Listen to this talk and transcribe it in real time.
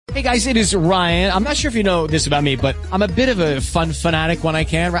Hey guys, it is Ryan. I'm not sure if you know this about me, but I'm a bit of a fun fanatic when I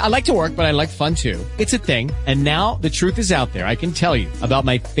can. I like to work, but I like fun too. It's a thing. And now the truth is out there. I can tell you about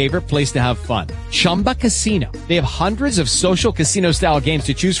my favorite place to have fun. Chumba Casino. They have hundreds of social casino style games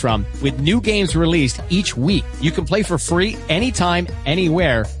to choose from with new games released each week. You can play for free anytime,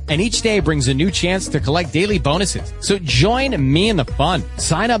 anywhere. And each day brings a new chance to collect daily bonuses. So join me in the fun.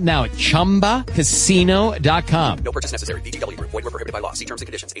 Sign up now at ChumbaCasino.com. No purchase necessary. VGW Group. Void where prohibited by law. See terms and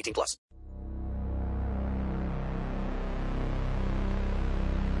conditions. 18+.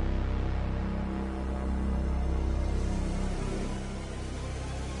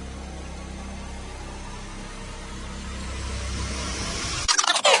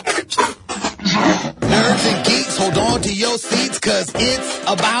 Nerds and geeks, hold on to your seats, cause it's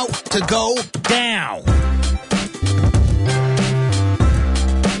about to go down.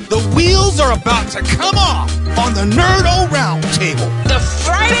 The wheels are about to come off on the Nerd-O Roundtable. The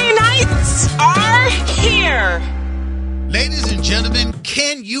Friday nights are here. Ladies and gentlemen,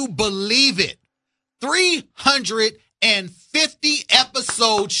 can you believe it? 350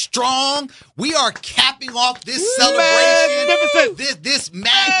 episodes strong. We are capping off this celebration, this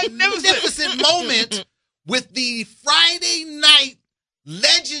magnificent moment with the Friday night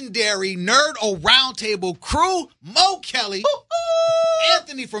legendary Nerd-O Roundtable crew. Mo Kelly,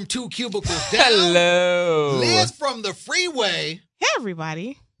 Anthony from Two Cubicles Down, hello, Liz from the Freeway. Hey,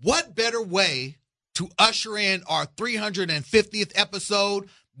 everybody. What better way to usher in our 350th episode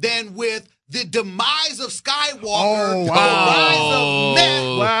than with the demise of Skywalker, the rise of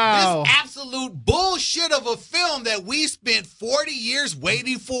meth, this absolute bullshit of a film that we spent 40 years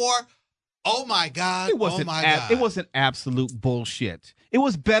waiting for. Oh my God! It wasn't. It wasn't absolute bullshit. It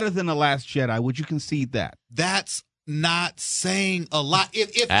was better than The Last Jedi. Would you concede that? That's not saying a lot.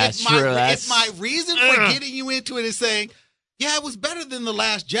 If my reason for getting you into it is saying, yeah, it was better than The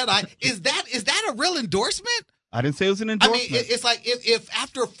Last Jedi, is that a real endorsement? I didn't say it was an endorsement. I mean, it's like if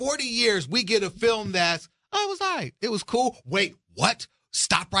after 40 years we get a film that's, oh, it was all right, it was cool. Wait, what?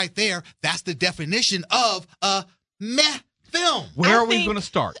 Stop right there. That's the definition of a meh film. Where are we going to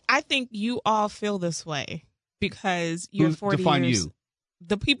start? I think you all feel this way because you're 40 define years. You.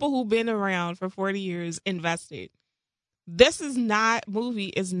 The people who've been around for 40 years invested. This movie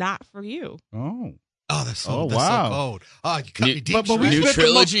is not for you. Oh, that's so cold. Oh, you cut me deep. But new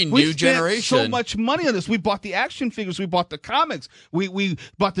trilogy, new generation. So much money on this. We bought the action figures. We bought the comics. We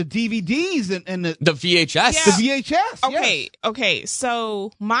bought the DVDs and the VHS. Yeah. The VHS. Okay.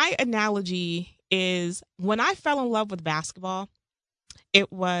 So my analogy is when I fell in love with basketball,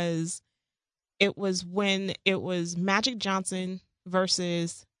 it was when it was Magic Johnson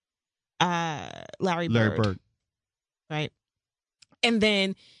versus Larry Bird. Right? And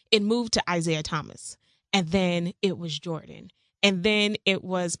then it moved to Isaiah Thomas. And then it was Jordan. And then it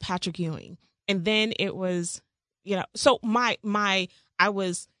was Patrick Ewing. And then it was, so I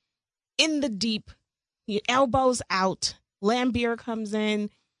was in the deep, elbows out. Lambeer comes in,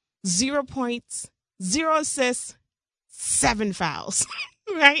 0 points, 0 assists, 7 fouls.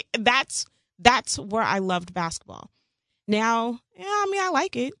 Right? That's where I loved basketball. Now, I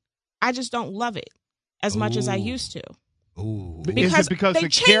like it. I just don't love it as much as I used to. Ooh. Because they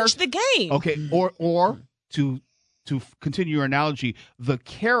changed the game. Okay, or to continue your analogy, the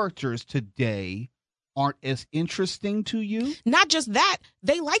characters today aren't as interesting to you? Not just that,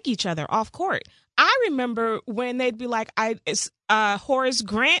 they like each other off court. I remember when they'd be like, Horace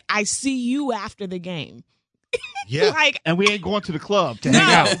Grant, I see you after the game. Yeah. And we ain't going to the club to hang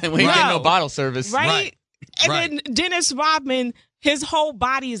out. And we ain't getting no bottle service. Right? And then Dennis Rodman, his whole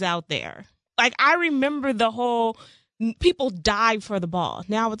body's out there. Like, I remember the whole... People died for the ball.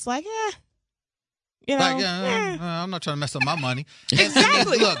 Now it's like, I'm not trying to mess up my money.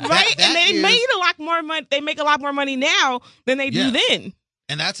 Exactly. Look, right? And they made a lot more money. They make a lot more money now than they do then.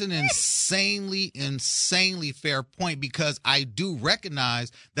 And that's an insanely fair point, because I do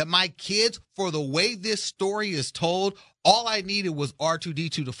recognize that my kids, for the way this story is told, all I needed was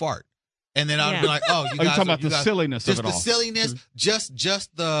R2-D2 to fart. And then I'd be like, oh, you guys... You're talking about the silliness of it all. Just the silliness,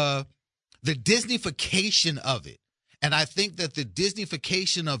 just the Disneyfication of it. And I think that the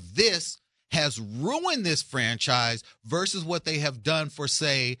Disneyfication of this has ruined this franchise versus what they have done for,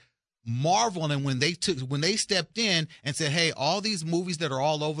 say, Marvel. And when they stepped in and said, hey, all these movies that are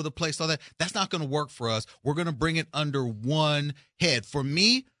all over the place, all that's not going to work for us. We're going to bring it under one head. For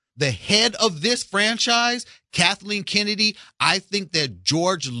me, the head of this franchise, Kathleen Kennedy, I think that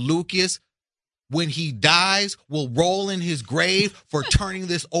George Lucas, when he dies, will roll in his grave for turning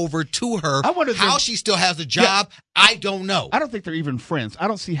this over to her. I wonder how she still has a job. Yeah, I don't know. I don't think they're even friends. I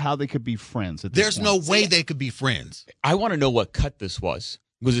don't see how they could be friends at this There's point. no way they could be friends. I want to know what cut this was.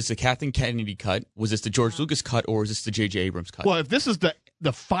 Was this the Kathleen Kennedy cut? Was this the George Lucas cut? Or was this the J.J. Abrams cut? Well, if this is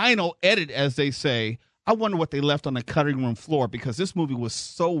the final edit, as they say, I wonder what they left on the cutting room floor, because this movie was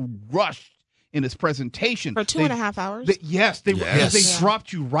so rushed in its presentation. For 2.5 hours? They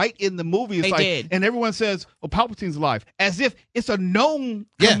dropped you right in the movie. It's They like, did. And everyone says, well, Palpatine's alive, as if it's a known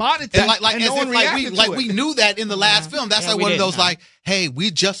commodity. And like and as no one if like reacted we to we it. knew that in the last film. That's Yeah, like we one of did. those like, hey,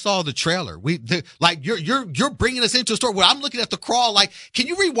 we just saw the trailer. You're bringing us into a story where I'm looking at the crawl like, can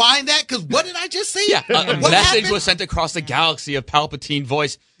you rewind that? Because what did I just see? Yeah, a What message happened? was sent across the galaxy of Palpatine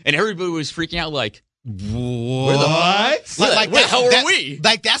voice, and everybody was freaking out like, What? Where the hell are we?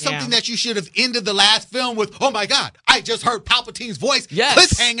 Like that's something Yeah. that you should have ended the last film with. Oh my God, I just heard Palpatine's voice. Yes.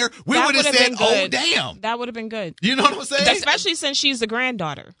 Cliffhanger. We That would have would've said, been "Oh good. damn." That would have been good. You know what I'm saying? Especially since she's the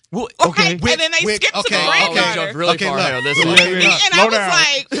granddaughter. well, Okay. And then they With- skipped to the okay. Oh, they granddaughter. jumped really Okay, far look. ahead of this Look, one. look, and Slow I was down.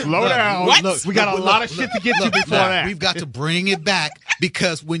 like, Slow down. What? Look, we got a lot of shit to get to before that. We've got to bring it back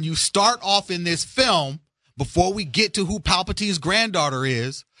because when you start off in this film, before we get to who Palpatine's granddaughter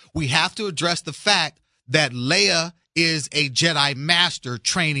is, we have to address the fact that Leia is a Jedi Master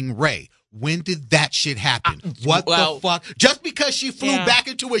training Rey. When did that shit happen? What well- the fuck? Just because she flew Yeah. back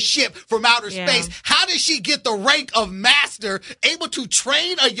into a ship from outer Yeah. space, how did she get the rank of Master, able to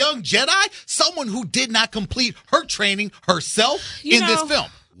train a young Jedi? Someone who did not complete her training herself You in this know, film.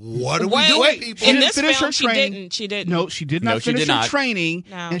 What are we Well, doing, people? in didn't this finish film, her she training. didn't. She didn't. No, she did No, not she finish did her not. training,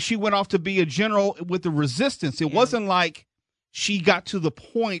 No. and she went off to be a general with the Resistance. It wasn't like she got to the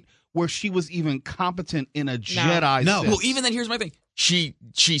point where she was even competent in a Jedi. No. sense. Well, even then, here's my thing. She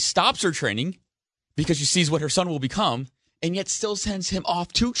stops her training because she sees what her son will become, and yet still sends him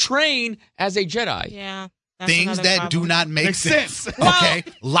off to train as a Jedi. Yeah. That's Things another that problem. do not make Makes sense. Okay,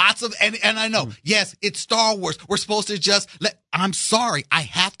 lots of and I know. Yes, it's Star Wars. We're supposed to just let. I'm sorry, I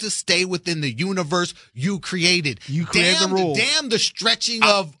have to stay within the universe you created. You created the damn, rules. Damn the stretching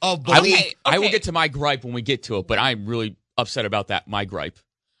of I belief. will, I will okay. get to my gripe when we get to it, but I'm really upset about that. My gripe.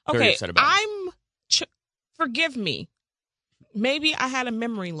 Very Okay, upset about it. forgive me. Maybe I had a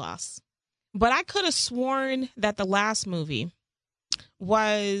memory loss, but I could have sworn that the last movie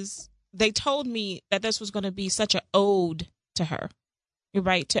was. They told me that this was going to be such an ode to her. You're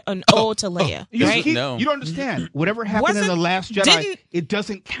right, to an ode to Leia. You, right? No. you don't understand. Whatever happened in Wasn't- the Last Jedi, didn't- it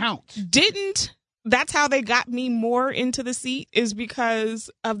doesn't count. Didn't that's how they got me more into the seat is because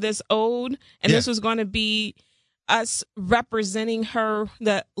of this ode, and Yeah. this was going to be us representing her,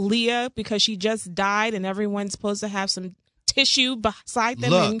 the Leia, because she just died, and everyone's supposed to have some tissue beside them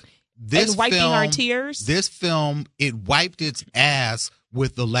Look, and wiping our tears. This film, it wiped its ass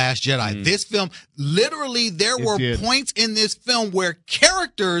with The Last Jedi. This film, literally, there It were did. points in this film where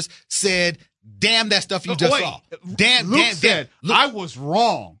characters said, "Damn, that stuff you just Wait, saw." Damn, Luke damn, said, damn. I was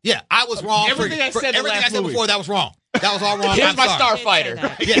wrong. Yeah, I was wrong. Everything I said in the everything I last said movie. before, that was wrong. That was all wrong. Here's I'm my sorry. starfighter.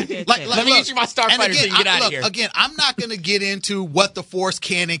 Yeah, Let me get you my starfighter and so you can get out of look, here. Again, I'm not going to get into what the Force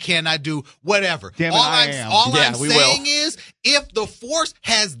can and cannot do, whatever. Damn it, I am. All Yeah, I'm we saying will. is, if the Force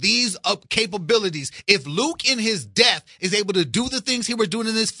has these capabilities, if Luke in his death is able to do the things he was doing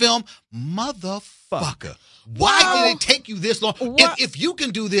in this film, motherfucker. Why Well, did it take you this long? what- If you can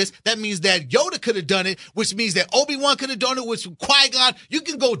do this, that means that Yoda could have done it, which means that Obi-Wan could have done it, which Qui-Gon, you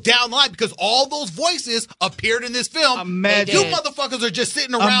can go down the line because all those voices appeared in this film. Imagine- You motherfuckers are just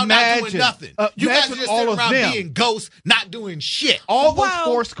sitting around not doing Imagine. nothing. You guys are Imagine just all sitting of around them. being ghosts, not doing shit. All those Well-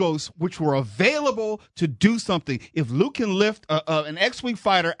 Force Ghosts, which were available to do something. If Luke can lift an X-Wing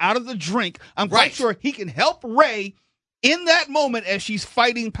fighter out of the drink, I'm quite Right. sure he can help Rey in that moment as she's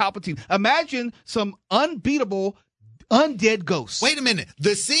fighting Palpatine. Imagine some unbeatable undead ghosts. Wait a minute.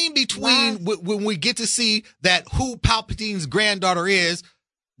 The scene between when we get to see that who Palpatine's granddaughter is,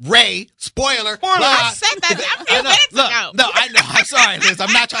 Rey, spoiler. I said that a few I know. minutes Look, ago. No, I know. I'm sorry, Liz.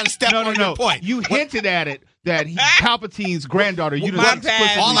 I'm not trying to step No, on your point. You hinted at it that Palpatine's granddaughter. You My didn't bad,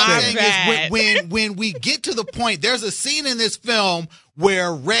 explicitly All my I'm say. saying bad. is when we get to the point, there's a scene in this film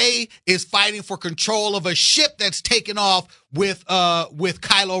where Rey is fighting for control of a ship that's taken off with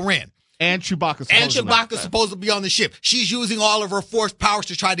Kylo Ren. And Chewbacca's And supposed to Chewbacca's supposed to be on the ship. She's using all of her force powers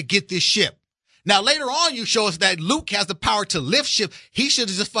to try to get this ship. Now, later on, you show us that Luke has the power to lift ship. He should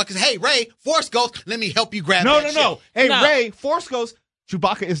have just fucking, hey, Rey, Force Ghost, let me help you grab No. that ship. Hey, No. Rey, Force Ghost.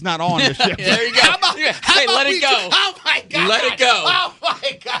 Chewbacca is not on the ship. There you go. How about, Yeah. how Hey, about let we it go. Oh, my God. Let it go. Oh,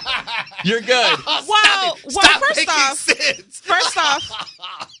 my God. You're good. Stop it. Well, Stop first making off- sense. First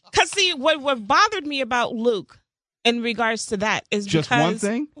off, because see, what bothered me about Luke in regards to that is Just because, one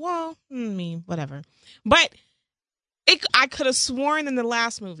thing? Well, whatever. But I could have sworn in the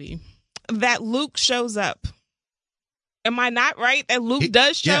last movie that Luke shows up Am I not right that Luke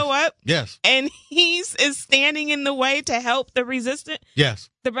does show up? Yes. And is standing in the way to help the resistant, Yes.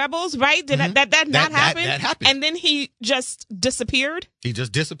 the rebels, right? Did that not happen? That happened. And then he just disappeared. He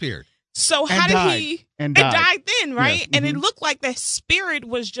just disappeared. So how did died. he? And died. died. Then, right? Yes. And it looked like the spirit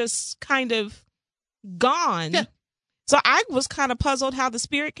was just kind of gone. Yeah. So I was kind of puzzled how the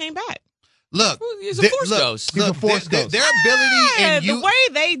spirit came back. Look, He's a Force ghost. He's a Force ghost. Their ability and the way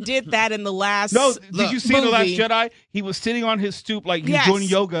they did that in the last No, did you see in The Last movie. Jedi? He was sitting on his stoop like he was Yes. doing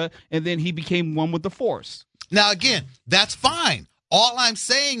yoga, and then he became one with the Force. Now, again, that's fine. All I'm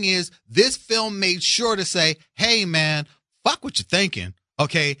saying is this film made sure to say, hey, man, fuck what you're thinking.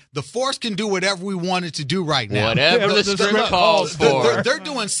 Okay, the Force can do whatever we want it to do right now. Whatever the script calls for. They're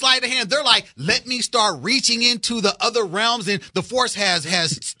doing sleight of hand. They're like, let me start reaching into the other realms, and the Force has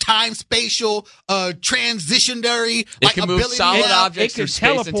time spatial transitionary It can move ability. solid now. objects It through can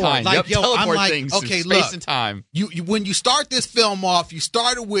space and teleport. time. Like, Yep, yo, I'm teleport like, things okay, through space look. and time. You when you start this film off, you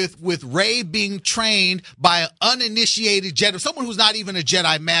started with Rey being trained by an uninitiated Jedi, someone who's not even a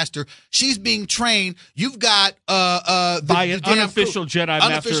Jedi Master. She's being trained. You've got By an damn unofficial crew- Jedi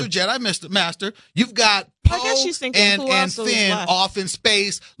unofficial Master. Jedi Master. You've got I guess Poe she's thinking, and who else is Finn left? off in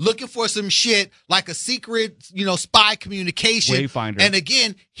space looking for some shit like a secret, spy communication. Wayfinder. And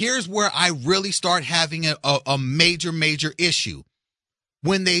again, here's where I really start having a major issue.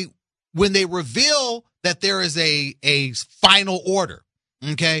 When they reveal that there is a final order,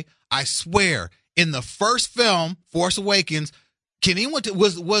 okay? I swear, in the first film, Force Awakens, can anyone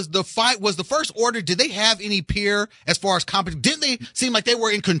was the first order? Did they have any peer as far as competition? Didn't they seem like they were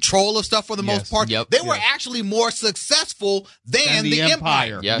in control of stuff for the most part? Yep. They were actually more successful than the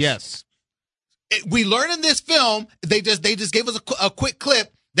Empire. Yes. We learn in this film they just gave us a quick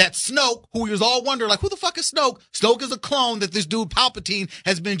clip that Snoke, who we was all wondering, like, who the fuck is Snoke? Snoke is a clone that this dude Palpatine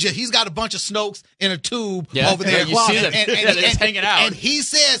has been. He's got a bunch of Snokes in a tube over there. You see them. They're just hanging out. And he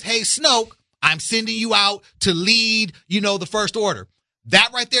says, "Hey, Snoke, I'm sending you out to lead, the First Order." That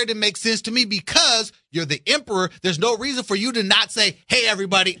right there didn't make sense to me because you're the Emperor. There's no reason for you to not say, "Hey,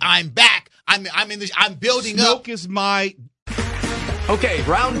 everybody, I'm back. I'm in this. I'm building up." Snoke is my. Okay,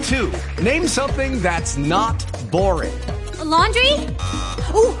 round two. Name something that's not boring. A laundry?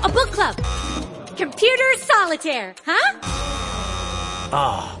 Ooh, a book club. Computer solitaire,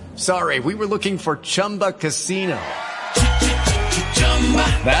 huh? Sorry, we were looking for Chumba Casino.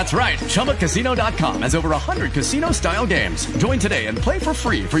 That's right. ChumbaCasino.com has over 100 casino-style games. Join today and play for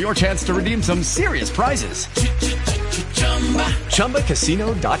free for your chance to redeem some serious prizes.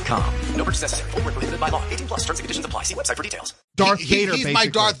 ChumbaCasino.com. No purchase necessary. Void where prohibited by law. 18+ terms and conditions apply. See website for details. Darth He- Vader, He's my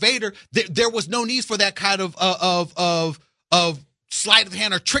basically. Darth Vader. There was no need for that kind of sleight of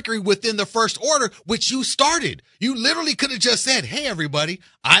hand or trickery within the First Order, which you started. You literally could have just said, "Hey, everybody,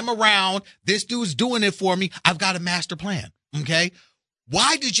 I'm around. This dude's doing it for me. I've got a master plan." Okay.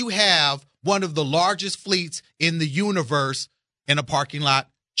 Why did you have one of the largest fleets in the universe in a parking lot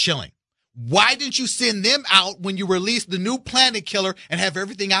chilling? Why didn't you send them out when you released the new Planet Killer and have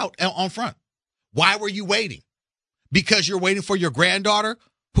everything out on front? Why were you waiting? Because you're waiting for your granddaughter?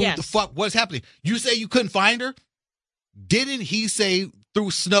 Who Yes. the fuck? What's happening? You say you couldn't find her? Didn't he say through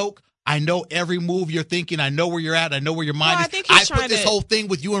Snoke, "I know every move you're thinking. I know where you're at. I know where your mind Well, I is. think he's I put trying this to- whole thing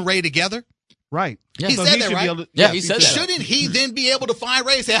with you and Ray together"? Right. He said that, should right? be able to, Yeah, he said that. Shouldn't he then be able to find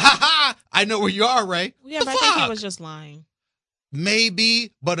Ray and say, "Ha ha, I know where you are, Ray"? Yeah, The but I think he fuck? was just lying.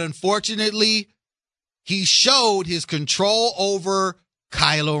 Maybe, but unfortunately, he showed his control over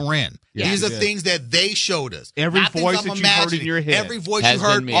Kylo Ren. Yeah, These he are did. things that they showed us. Every Not things voice I'm that you've heard in imagining. your head Every voice has you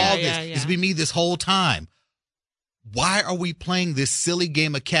heard, been me. all Yeah, this, yeah. has been me this whole time. Why are we playing this silly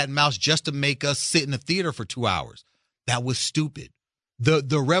game of cat and mouse just to make us sit in the theater for 2 hours? That was stupid.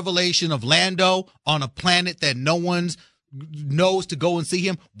 The revelation of Lando on a planet that no one knows to go and see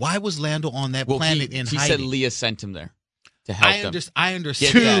him. Why was Lando on that planet in he hiding? said Leia sent him there to help them. I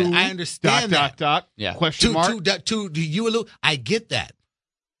understand Get that. that. I understand that. Yeah. Question mark. To you allude, I get that.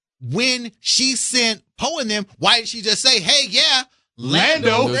 When she sent Poe and them, why did she just say, "Hey, yeah,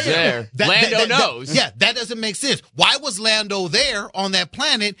 Lando Lando's there. Lando knows. Yeah, that doesn't make sense. Why was Lando there on that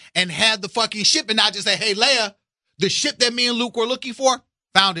planet and had the fucking ship and not just say, "Hey, Leia, the ship that me and Luke were looking for,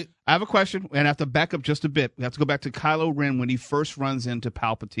 found it"? I have a question, and I have to back up just a bit. We have to go back to Kylo Ren when he first runs into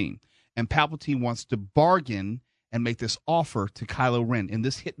Palpatine, and Palpatine wants to bargain and make this offer to Kylo Ren, and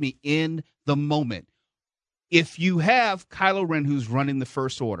this hit me in the moment. If you have Kylo Ren who's running the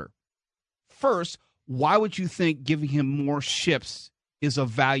First Order, first, why would you think giving him more ships is of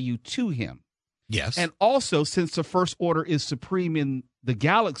value to him? Yes. And also, since the First Order is supreme in the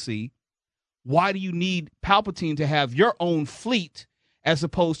galaxy, why do you need Palpatine to have your own fleet as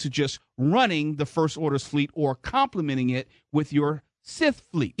opposed to just running the First Order's fleet or complementing it with your Sith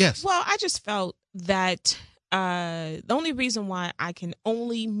fleet. Yes. Well, I just felt that the only reason why I can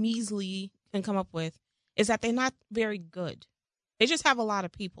only measly can come up with is that they're not very good. They just have a lot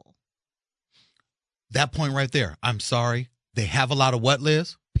of people. That point right there. I'm sorry. They have a lot of what,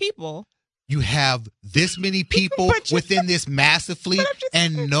 Liz? People. You have this many people But you- within this massive fleet, But I'm just-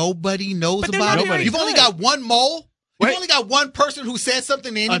 and nobody knows But they're about not it. very You've only good. got one mole. You've Wait. only got one person who said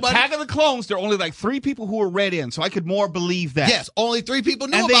something to anybody. Attack of the Clones, there are only like 3 people who were read in, so I could more believe that. Yes, only 3 people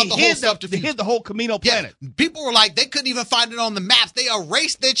knew and about they the whole hid subterfuge. they hid the whole Camino Yeah, planet. people were like, they couldn't even find it on the maps. They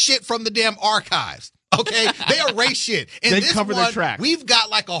erased that shit from the damn archives. Okay, they erased shit. In They this cover their one, tracks. we've got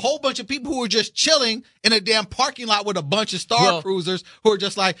like a whole bunch of people who are just chilling in a damn parking lot with a bunch of Star Well- Cruisers who are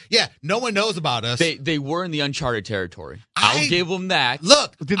just like, yeah, no one knows about us. They were in the uncharted territory. I'll give them that.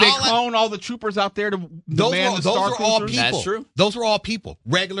 Look, Did they all I- clone all the troopers out there to Those man were, the those Star were all Cruisers? people. That's true. Those were all people,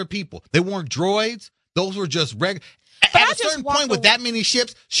 regular people. They weren't droids. Those were just regular. But At I a just certain walk point with away- that many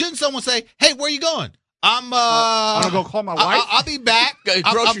ships, shouldn't someone say, "Hey, where are you going?" I'm gonna go call my wife? I'll be back. Go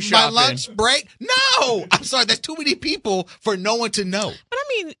grocery My shopping. lunch break. No, I'm sorry. That's too many people for no one to know. But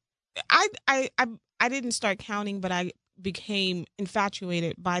I mean, I didn't start counting, but I became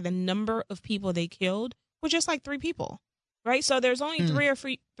infatuated by the number of people they killed. Were just like 3 people, right? So there's only 3 or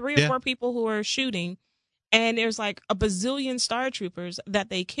 4 people who are shooting, and there's like a bazillion Star Troopers that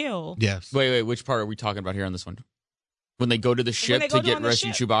they kill. Yes. Wait, which part are we talking about here on this one? When they go to the When ship they to go get on the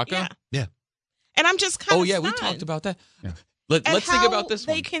rescue ship. Chewbacca? Yeah. Yeah. And I'm just kind Oh, of yeah, we stunned. talked about that. Yeah. Let's think about this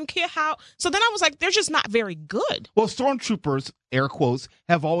They one. can kill how. So then I was like, they're just not very good. Well, stormtroopers, air quotes,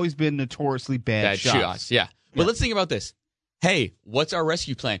 have always been notoriously bad shots. Yeah. But let's think about this. Hey, what's our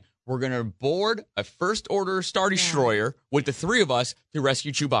rescue plan? We're going to board a First Order Star Destroyer with the 3 of us to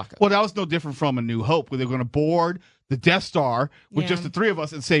rescue Chewbacca. Well, that was no different from A New Hope, where they're going to board the Death Star with Yeah. just the 3 of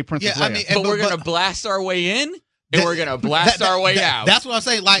us and save Princess Yeah, I Leia. mean, But we're going to blast our way in, and we're going to blast our way out. That's what I'm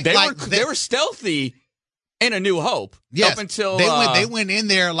saying. Like They were stealthy in A New Hope yes, up until they went in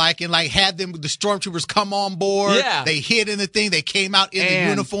there and had them the stormtroopers come on board. Yeah. They hid in the thing. They came out in the And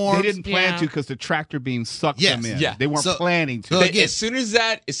uniforms. they didn't plan Yeah. to because the tractor beam sucked Yes, them in. yeah. They weren't So- planning to. so- They- again- as soon as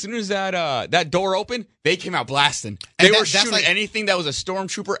that door opened, they came out blasting. And They were that's shooting like- anything that was a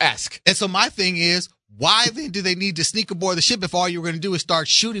stormtrooper-esque. And so my thing is, why then do they need to sneak aboard the ship if all you were going to do is start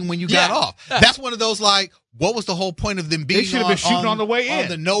shooting when you got Yeah. off? That's one of those like, what was the whole point of them being should have been shooting on the way in. on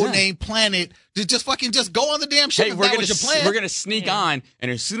the no-name planet to just go on the damn ship Hey, if we're that was your plan? gonna sneak on, and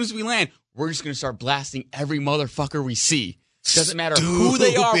as soon as we land, we're just gonna start blasting every motherfucker we see. Doesn't matter who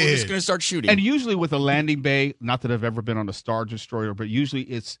they are, we're just Stupid. gonna start shooting. And usually with a landing bay, not that I've ever been on a Star Destroyer, but usually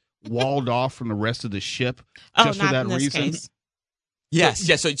it's walled off from the rest of the ship Oh, just not for that in this reason. case.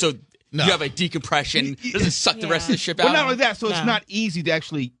 yes. So No. you have a decompression. Doesn't suck the rest of the ship out. Well, not only that, so it's No. not easy to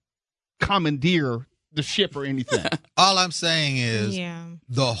actually commandeer the ship or anything. All I'm saying is Yeah.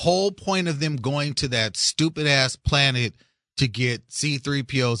 the whole point of them going to that stupid-ass planet to get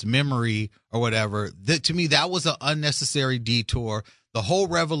C-3PO's memory or whatever, to me, that was an unnecessary detour. The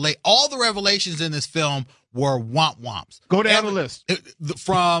whole all the revelations in this film were womp-womps. Go down the list.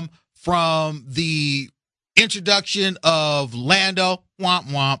 From the introduction of Lando,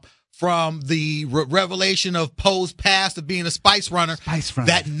 womp-womp, from the revelation of Poe's past of being a spice runner,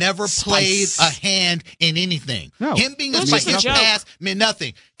 that never played a hand in anything. No. Him being It a was spice, just a his joke. past meant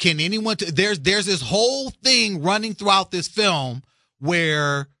nothing. Can anyone? There's this whole thing running throughout this film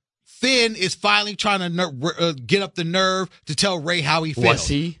where Finn is finally trying to get up the nerve to tell Rey how he feels. Was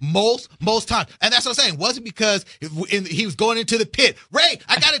he? Most times. And that's what I'm saying. Was it because he was going into the pit? Rey,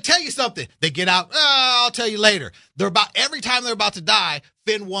 I got to tell you something. They get out. I'll tell you later. Every time they're about to die,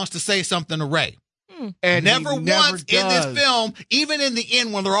 Finn wants to say something to Rey. And Never he never once in this does. film, even in the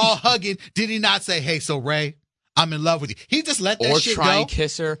end when they're all hugging, did he not say, "Hey, so Rey, I'm in love with you." He just let that or shit try go. and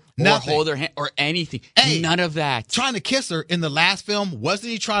kiss her, Nothing. or hold her hand, or anything. Hey, None of that. Trying to kiss her in the last film,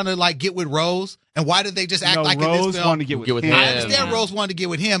 wasn't he trying to get with Rose? And why did they just act No, like in Rose this film? wanted to get with him. I understand Yeah. Rose wanted to get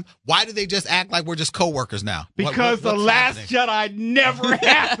with him. Why did they just act like we're just co-workers now? Because the what's Last happening? Jedi never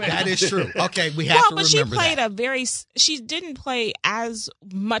happened. That is true. Okay, we have Well, to but she remember played that. she didn't play as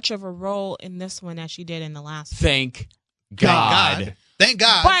much of a role in this one as she did in the last one. Thank God. Thank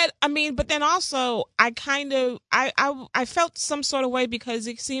God. But then also I kind of I felt some sort of way because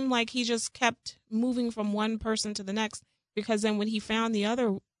it seemed like he just kept moving from one person to the next, because then when he found the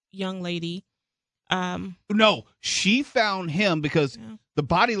other young lady, No, she found him because Yeah. the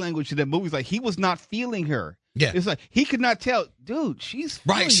body language in that movie is like he was not feeling her. Yeah. It's like he could not tell, dude. She's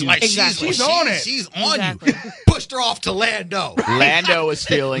Right, feeling you. like Exactly. she's on it. She's on Exactly. you. Pushed her off to Lando. Lando was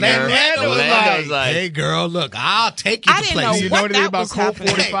feeling her. Lando's like, hey girl, look, I'll take you I to didn't places. Do you What know anything that about was Colt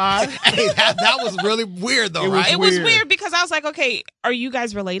happening? 45? Hey, that was really weird though, It was right? It was Weird. weird because I was like, okay, are you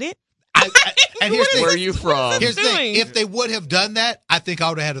guys related? And here's the Where are thing. you from? Here's the thing. doing? If they would have done that, I think I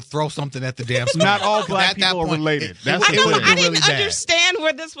would have had to throw something at the damn screen. Not all At black that people are point, related. it That's I know, the but thing. I didn't really bad. understand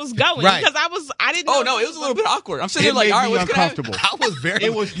where this was going Right. because I didn't. Oh know no, it this was a little bit awkward. I'm sitting It there like, made all right, me what's gonna happen? uncomfortable. I was very.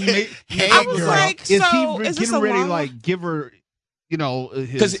 It was. Hey, I was girl. like, Is he so is this getting a ready to long? like give her, his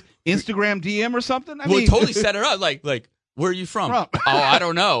 'Cause- Instagram DM or something? I Well, mean, it totally set her up. Like, where are you from? From. Oh, I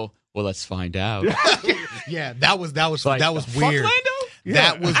don't know. Well, let's find out. Yeah, that was Like, weird.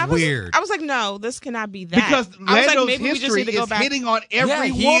 That was I was, weird. I was like, no, this cannot be that. because I was like, Lando's maybe we just history need to go is back. hitting on every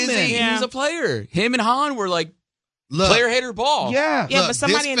yeah, woman. He's a player. Him and Han were like Look, player hater ball. Yeah. Yeah, Look, but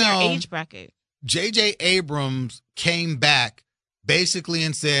somebody this in their film- age bracket. J.J. Abrams came back basically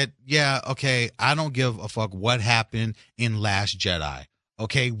and said, yeah, okay, I don't give a fuck what happened in Last Jedi.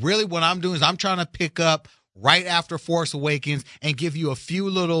 Okay, really what I'm doing is I'm trying to pick up right after Force Awakens and give you a few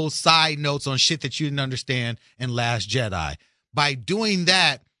little side notes on shit that you didn't understand in Last Jedi. By doing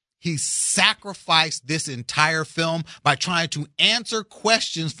that, he sacrificed this entire film by trying to answer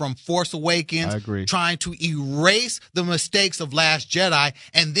questions from Force Awakens, I agree. trying to erase the mistakes of Last Jedi,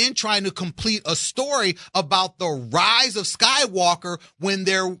 and then trying to complete a story about the rise of Skywalker when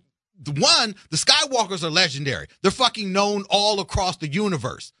the Skywalkers are legendary. They're fucking known all across the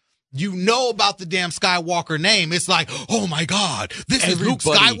universe. You know about the damn Skywalker name. It's like, oh my God, this is Luke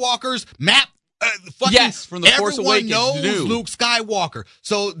Everybody. Skywalker's map. Fucking Yes, from The Force everyone Awakens, knows knew. Luke Skywalker.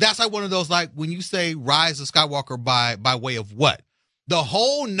 So that's like one of those, like when you say Rise of Skywalker by way of what? The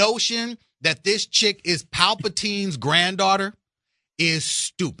whole notion that this chick is Palpatine's granddaughter is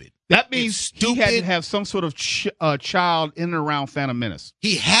stupid. That means It's he had to stupid. have some sort of child in and around Phantom Menace.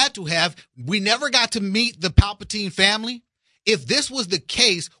 He had to have. We never got to meet the Palpatine family. If this was the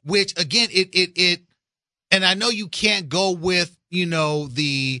case, which again, it, and I know you can't go with,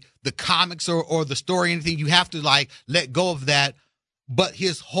 the comics or the story or anything. You have to like let go of that. But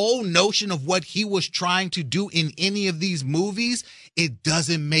his whole notion of what he was trying to do in any of these movies, it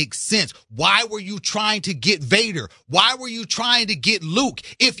doesn't make sense. Why were you trying to get Vader? Why were you trying to get Luke?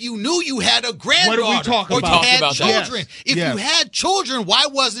 If you knew you had a granddaughter What are we talking or about? you had Talked about that. children, Yes. if Yes. you had children, why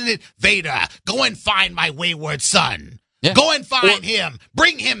wasn't it Vader? Go and find my wayward son. Yeah. Go and find him.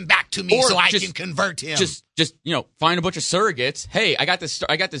 Bring him back to me Or so I just- can convert him. Just find a bunch of surrogates. Hey, I got this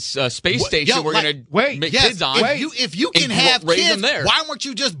space What- station yo, we're like- gonna wait, make yes, kids on. if you can and have raise kids, them there. why weren't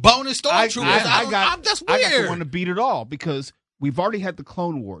you just bonus stormtroopers? That's I weird. got the one to beat it all because we've already had the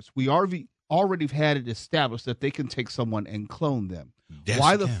Clone Wars. We already have had it established that they can take someone and clone them. Yes,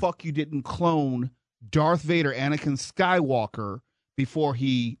 Why you the can. fuck you didn't clone Darth Vader, Anakin Skywalker, before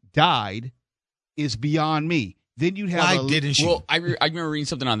he died is beyond me. Then you'd have Why didn't you? Well, I remember reading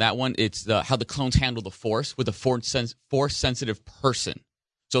something on that one. It's how the clones handle the Force with a Force sensitive person.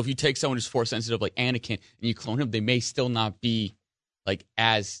 So if you take someone who's Force sensitive like Anakin and you clone him, they may still not be like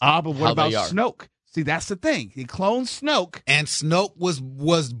as but what how about they are. Snoke? See, that's the thing. He cloned Snoke. And Snoke was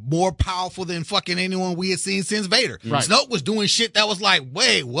more powerful than fucking anyone we had seen since Vader. Right. Snoke was doing shit that was like,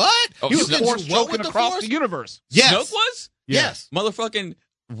 wait, what? Oh, He was Snoke- force what choking with the across Force? the universe. Yes. Snoke was? Yes. Motherfucking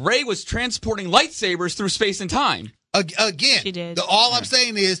Rey was transporting lightsabers through space and time. Again, She did. all I'm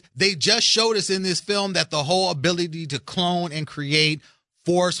saying is they just showed us in this film that the whole ability to clone and create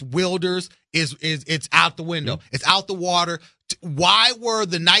force wielders is it's out the window. It's out the water. Why were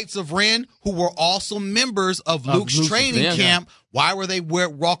the Knights of Ren, who were also members of Luke's training yeah. camp, why were they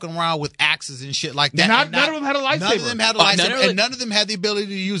walking around with axes and shit like that? None of them had a lightsaber. None of them had a Oh, lightsaber, and none of them had the ability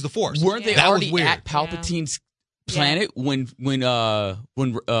to use the force. Weren't they That was already weird. at Palpatine's planet when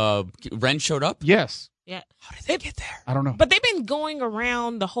Ren showed up? Yes. Yeah. How did they get there? I don't know. But they've been going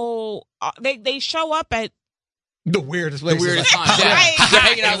around the whole. They show up at. The weirdest The places. weirdest Like, time. Yeah. Right. They're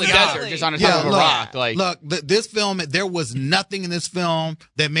hanging out in the Exactly. desert just on the top of a look, rock. Like look, this film, there was nothing in this film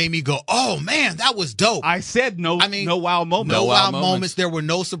that made me go, oh man, that was dope. I said no wow moments. No wow moments. moments. There were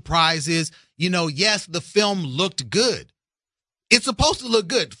no surprises. Yes, the film looked good. It's supposed to look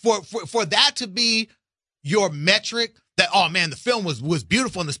good. For that to be your metric, that, oh man, the film was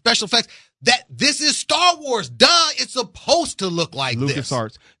beautiful and the special effects, that this is Star Wars. Duh, it's supposed to look like this.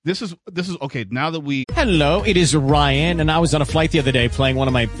 LucasArts. This is okay. Now that we Hello, it is Ryan, and I was on a flight the other day playing one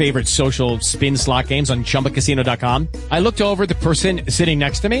of my favorite social spin slot games on ChumbaCasino.com. I looked over at the person sitting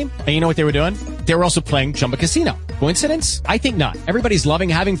next to me, and you know what they were doing? They were also playing Chumba Casino. Coincidence? I think not. Everybody's loving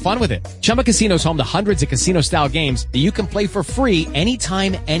having fun with it. Chumba Casino is home to hundreds of casino-style games that you can play for free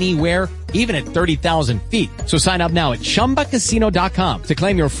anytime, anywhere, even at 30,000 feet. So sign up now at ChumbaCasino.com to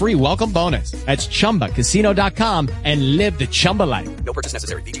claim your free welcome bonus. That's ChumbaCasino.com and live the Chumba life. No purchase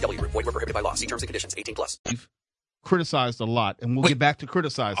necessary. VGW Group. Void were prohibited by law. See terms and conditions. 18+. Criticized a lot, and we'll get back to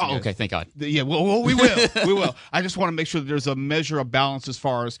criticizing. Oh, it. okay, thank God. Yeah, well, we will. We will. I just want to make sure that there's a measure of balance as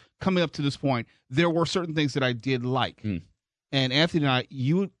far as coming up to this point. There were certain things that I did like. And Anthony and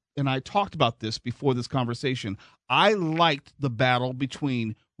you and I talked about this before this conversation. I liked the battle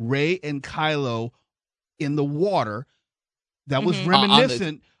between Rey and Kylo in the water that was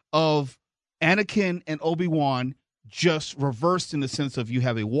reminiscent of Anakin and Obi-Wan, just reversed in the sense of you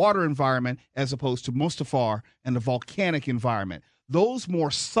have a water environment as opposed to Mustafar and a volcanic environment. Those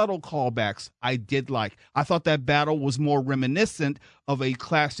more subtle callbacks I did like. I thought that battle was more reminiscent of a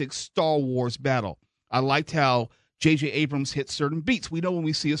classic Star Wars battle. I liked how J.J. Abrams hit certain beats. We know when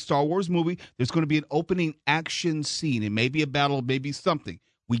we see a Star Wars movie, there's going to be an opening action scene. It may be a battle, it may be something.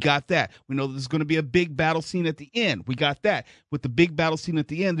 We got that. We know there's going to be a big battle scene at the end. We got that. With the big battle scene at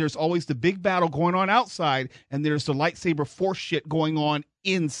the end, there's always the big battle going on outside, and there's the lightsaber force shit going on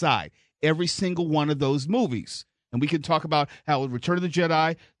inside. Every single one of those movies. And we can talk about how in Return of the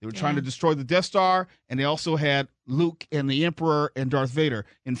Jedi, they were trying to destroy the Death Star, and they also had Luke and the Emperor and Darth Vader.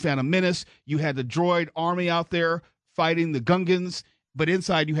 In Phantom Menace, you had the droid army out there fighting the Gungans, but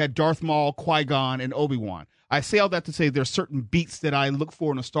inside you had Darth Maul, Qui-Gon, and Obi-Wan. I say all that to say there's certain beats that I look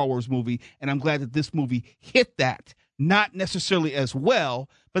for in a Star Wars movie, and I'm glad that this movie hit that. Not necessarily as well,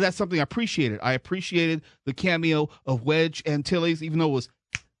 but that's something I appreciated. I appreciated the cameo of Wedge Antilles, even though it was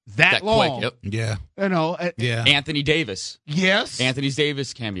that long. Quick, yep. Yeah. You know, Anthony Davis. Yes. Anthony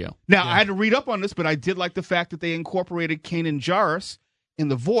Davis cameo. Now, I had to read up on this, but I did like the fact that they incorporated Kanan Jarrus in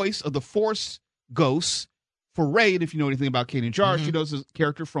the voice of the Force ghosts for Rey. And if you know anything about Kanan Jarrus, you know this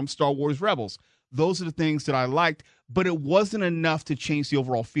character from Star Wars Rebels. Those are the things that I liked, but it wasn't enough to change the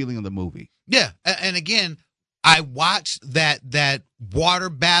overall feeling of the movie. Yeah, and again, I watched that water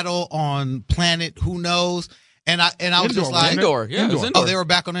battle on planet Who Knows, and I was just like Endor. Yeah, Endor. Oh, they were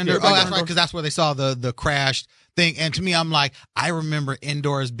back on Endor. They were back Oh, that's on right, Endor. because that's where they saw the crashed thing. And to me, I'm like, I remember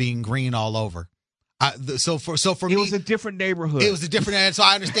Endor as being green all over. So for me, It was a different neighborhood. it was a different, and so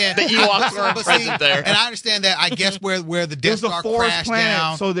I understand The Ewoks were but present there. and I understand that. I guess where the It Death was a Star forest crashed planet,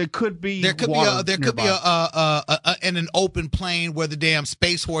 down. so there could be There could water be in an open plain where the damn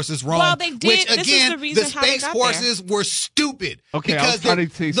space horses roam. Well, they did. Which This is again, the reason how they space got horses were stupid. Okay, I was because trying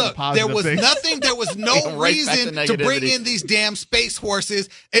to say some look, positive there was things. nothing. There was no Right back to reason to bring negativity. in these damn space horses.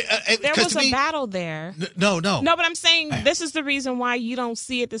 There was a battle there. No. No, but I'm saying this is the reason why you don't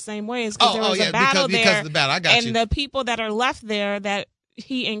see it the same way. Is Oh, because there was yeah, a battle because there. of the battle. I got and you. the people that are left there that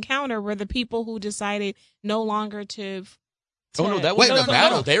he encountered were the people who decided no longer to. Oh, no, that Wait, wasn't no, a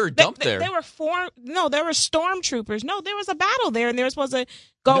battle. no. They were dumped there. They were there were stormtroopers. No, there was a battle there, and they were supposed to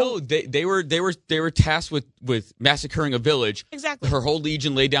go. No, they were tasked with massacring a village. Exactly. Her whole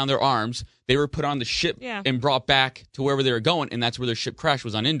legion laid down their arms. They were put on the ship and brought back to wherever they were going, and that's where their ship crashed,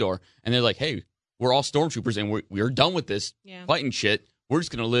 was on Endor. And they're like, "Hey, we're all stormtroopers, and we're done with this fighting shit. We're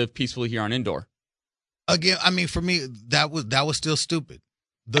just gonna live peacefully here on Endor." Again, I mean, for me, that was still stupid.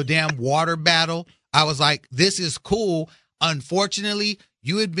 The damn water battle. I was like, this is cool. Unfortunately,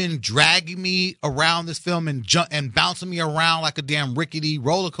 you had been dragging me around this film and bouncing me around like a damn rickety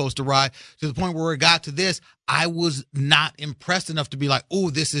roller coaster ride to the point where it got to this. I was not impressed enough to be like, "Oh,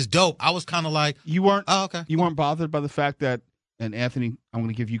 this is dope." I was kind of like, You weren't. "Oh, okay." You weren't bothered by the fact that, and Anthony, I'm going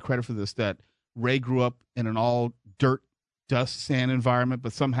to give you credit for this, that Rey grew up in an all dirt, dust, sand environment,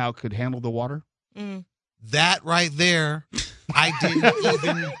 but somehow could handle the water. That right there, I didn't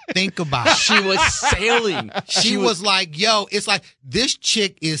even think about. She was sailing. She was like, yo, it's like this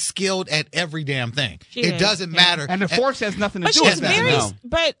chick is skilled at every damn thing. She It is, doesn't yeah. matter. And the Force has nothing to But do with she's that. very. No.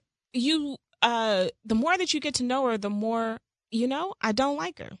 But you, the more that you get to know her, the more I don't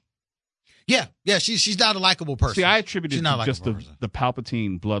like her. Yeah, she's not a likable person. See, I attributed She's it not to like just a person. the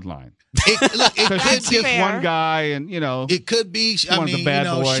Palpatine bloodline. It Because could it's be. just fair. one guy, and, It could be. I wanted the mean,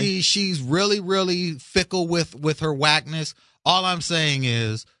 bad boy. she's really, really fickle with her whackness. All I'm saying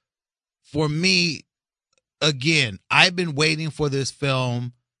is, for me, again, I've been waiting for this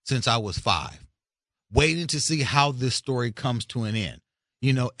film since I was 5, waiting to see how this story comes to an end.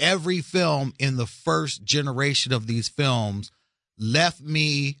 Every film in the first generation of these films left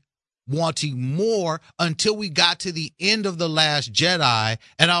me wanting more until we got to the end of The Last Jedi.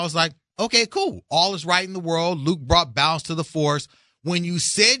 And I was like, okay, cool. All is right in the world. Luke brought balance to the Force. When you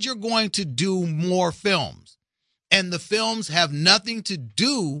said you're going to do more films and the films have nothing to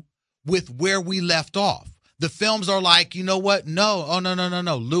do with where we left off, the films are like, you know what? No. Oh,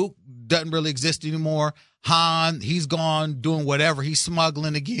 no. Luke doesn't really exist anymore. Han, he's gone doing whatever. He's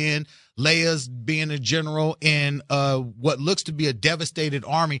smuggling again. Leia's being a general in what looks to be a devastated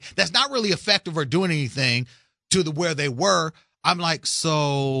army that's not really effective or doing anything to where they were. I'm like,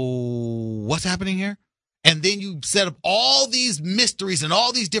 so what's happening here? And then you set up all these mysteries and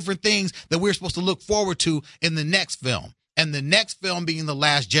all these different things that we're supposed to look forward to in the next film. And the next film being The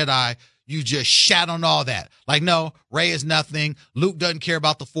Last Jedi, you just shat on all that. Like, no, Rey is nothing. Luke doesn't care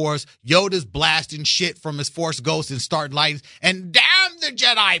about the Force. Yoda's blasting shit from his Force ghost and starting lighting. And damn the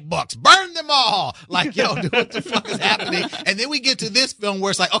Jedi books. Burn them all. Like, yo, dude, what the fuck is happening? And then we get to this film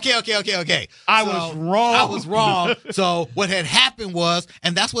where it's like, okay. I was wrong. So what had happened was,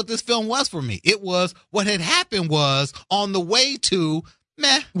 and that's what this film was for me. It was, what had happened was on the way to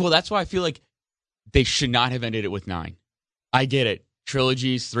meh. Well, that's why I feel like they should not have ended it with 9. I get it.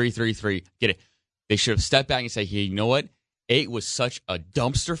 Trilogies, 3. Get it. They should have stepped back and say, hey, you know what? 8 was such a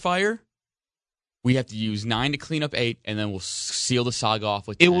dumpster fire. We have to use 9 to clean up 8, and then we'll seal the saga off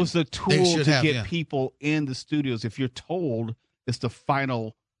with 10. It was a tool to get people in the studios. If you're told it's the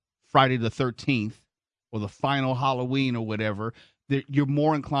final Friday the 13th or the final Halloween or whatever, you're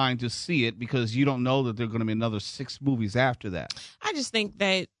more inclined to see it because you don't know that there are going to be another 6 movies after that. I just think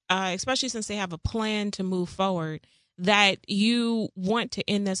that, especially since they have a plan to move forward, that you want to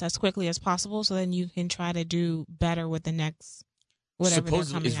end this as quickly as possible so then you can try to do better with the next whatever.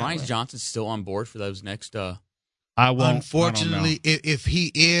 Supposedly, is Rian Johnson still on board for those next? I won't. Unfortunately, if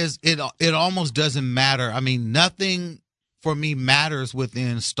he is, it almost doesn't matter. I mean, nothing for me matters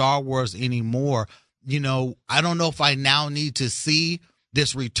within Star Wars anymore. You know, I don't know if I now need to see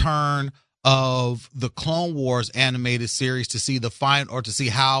this return of the Clone Wars animated series to see the final, or to see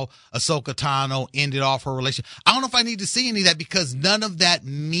how Ahsoka Tano ended off her relationship. I don't know if I need to see any of that because none of that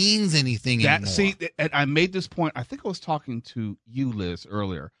means anything anymore. See, and I made this point, I think I was talking to you, Liz,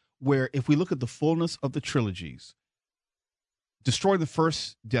 earlier, where if we look at the fullness of the trilogies, destroying the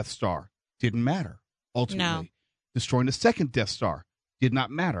first Death Star didn't matter, ultimately. No. Destroying the second Death Star did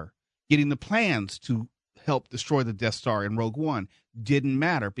not matter. Getting the plans to help destroy the Death Star in Rogue One didn't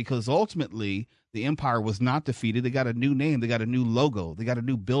matter because ultimately the Empire was not defeated. They got a new name. They got a new logo. They got a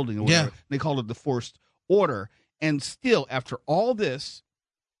new building or whatever. Yeah. They called it the First Order. And still, after all this,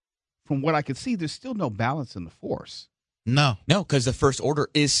 from what I could see, there's still no balance in the Force. No, because the First Order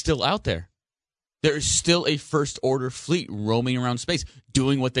is still out there. There is still a First Order fleet roaming around space,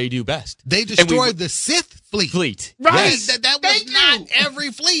 doing what they do best. They destroyed the Sith fleet. Right. Yes. That was not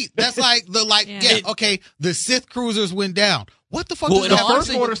every fleet. That's like the Sith cruisers went down. What the fuck Well, is The that?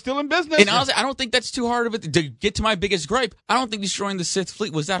 First Order still in business. And honestly, I don't think that's too hard of it. To get to my biggest gripe, I don't think destroying the Sith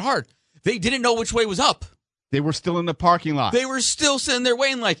fleet was that hard. They didn't know which way was up. They were still in the parking lot. They were still sitting there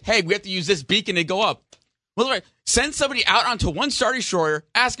waiting like, hey, we have to use this beacon to go up. Well, all right, send somebody out onto one Star Destroyer,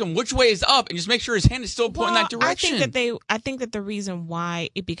 ask him which way is up, and just make sure his hand is still pointing that direction. I think that the reason why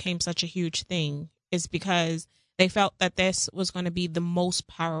it became such a huge thing is because they felt that this was going to be the most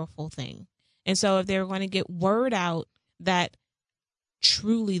powerful thing. And so if they were going to get word out that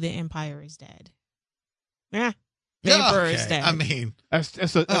truly the Empire is dead. Yeah. The Emperor is dead. I mean,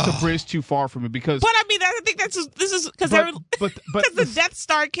 That's a bridge too far for me because. But I mean, I think this is because the Death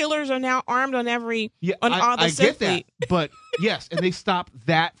Star killers are now armed on every on all the Sith fleet. But yes, and they stopped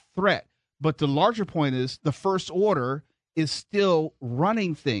that threat. But the larger point is the First Order is still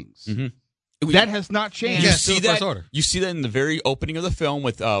running things. Mm-hmm. That has not changed. Yeah, still the First Order. You see that in the very opening of the film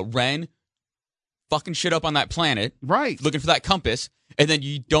with Ren fucking shit up on that planet, Right. looking for that compass, and then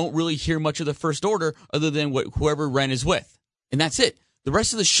you don't really hear much of the First Order other than whoever Ren is with, and that's it. The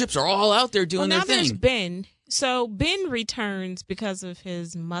rest of the ships are all out there doing now their thing. there's Ben. So Ben returns because of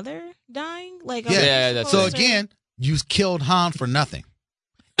his mother dying. that's so right. again, you killed Han for nothing.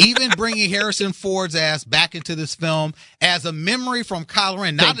 Even bringing Harrison Ford's ass back into this film as a memory from Kylo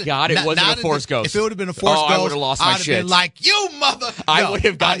Ren. Thank God it wasn't a Force ghost. If it would have been a Force ghost, I would have lost my I'd shit. have been like, you mother. I would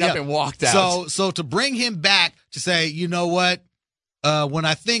have gotten up and walked out. So to bring him back to say, you know what? When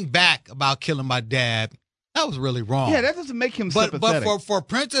I think back about killing my dad, that was really wrong. Yeah, that doesn't make him sympathetic. But for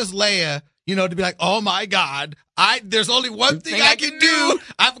Princess Leia, to be like, oh my God, there's only one thing I can do.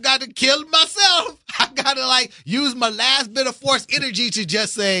 I've got to kill myself. I've got to use my last bit of Force energy to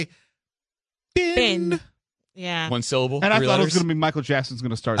just say, Ben. Yeah. One syllable. And I three thought letters. it was going to be Michael Jackson's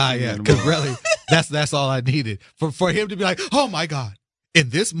going to start singing. Yeah, in a because moment. really, that's all I needed. For him to be like, oh my God, in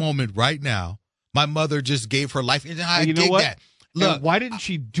this moment right now, my mother just gave her life. And I And you know dig what? that. And Look, why didn't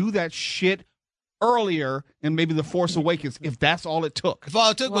she do that shit earlier in maybe The Force Awakens if that's all it took. If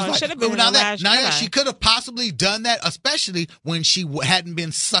all it took Well, it was should like, have been in now The that Last Jedi. she could have possibly done that, especially when she hadn't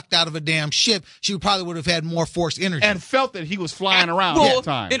been sucked out of a damn ship. She probably would have had more Force energy. And felt that he was flying around Well, that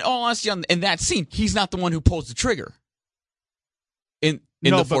time. in all honesty, in that scene, he's not the one who pulls the trigger. In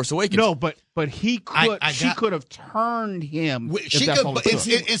No, The but- Force Awakens. No, but he could. She got- could have turned him. If She that's could, all it took.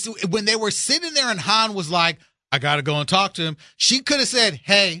 it's when they were sitting there and Han was like, I got to go and talk to him. She could have said,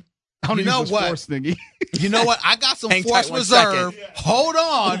 hey, I don't you use know this what? Force thingy. You know what? I got some Hang Force tight 1 reserve. second. Hold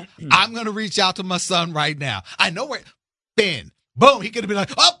on. I'm going to reach out to my son right now. I know where. Ben. Boom. He could have been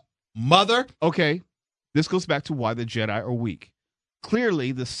like, oh, mother. Okay, this goes back to why the Jedi are weak.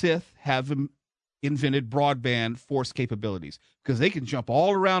 Clearly, the Sith have invented broadband Force capabilities because they can jump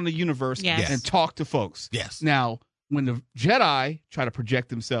all around the universe Yes. and talk to folks. Yes. Now, when the Jedi try to project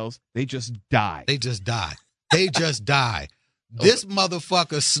themselves, they just die. They just die. They just die. This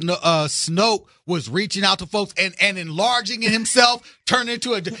motherfucker Snoke was reaching out to folks and enlarging himself, turned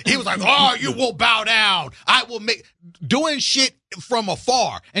into a. He was like, "Oh, you will bow down. I will make doing shit from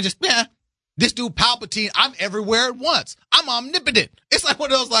afar and just this dude Palpatine. I'm everywhere at once. I'm omnipotent. It's like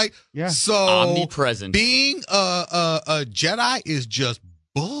one of those like Yeah. So Omnipresent. Being a Jedi is just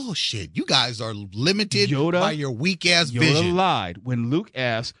bullshit. You guys are limited Yoda- by your weak ass Yoda vision. lied when Luke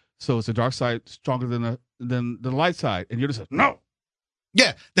asked, "So is the dark side stronger than the light side?" And Yoda said, "No."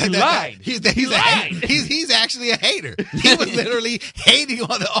 Yeah, He lied. He's actually a hater. He was literally hating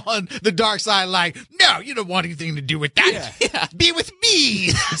on the dark side. Like, no, you don't want anything to do with that. Yeah. Be with me.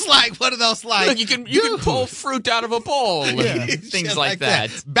 It's like one of those like Look, you can pull fruit out of a bowl. and things Shit like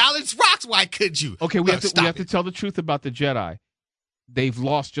that. Balance rocks. Why could you? Okay, we No, have to stop it. tell the truth about the Jedi. They've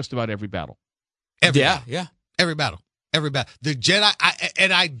lost just about every battle. Every Yeah, battle. yeah. Every battle. The Jedi,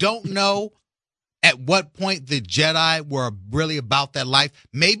 I don't know at what point the Jedi were really about that life.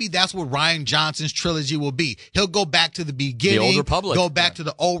 Maybe that's what Rian Johnson's trilogy will be. He'll go back to the beginning, The Old Republic. go back to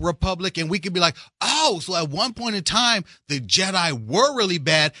the Old Republic, and we could be like, oh, so at one point in time, the Jedi were really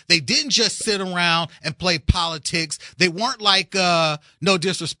bad. They didn't just sit around and play politics. They weren't like, no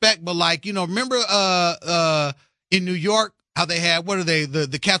disrespect, but like, remember in New York, how they had, what are they,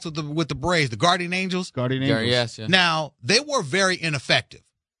 the cats with the braids, the Guardian Angels? Guardian Yeah, Angels. yes, yeah. Now, they were very ineffective.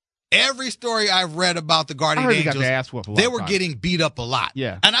 Every story I've read about the I Guardian heard they got Angels, their ass whooped a lot they of were times. getting beat up a lot.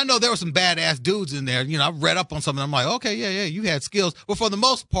 Yeah. And I know there were some badass dudes in there. I've read up on something. I'm like, okay, yeah, you had skills. But for the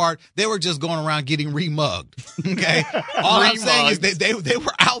most part, they were just going around getting remugged. Okay? All I'm saying is they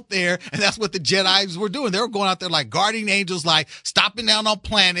were out there, and that's what the Jedis were doing. They were going out there like Guardian Angels, like stopping down on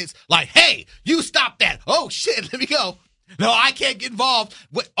planets, like, hey, you stop that. Oh, shit, let me go. No, I can't get involved.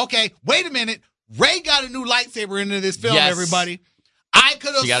 Okay, wait a minute. Rey got a new lightsaber into this film, Yes. everybody. I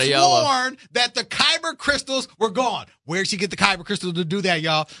could She got have a yellow. sworn that the Kyber crystals were gone. Where'd she get the Kyber crystals to do that,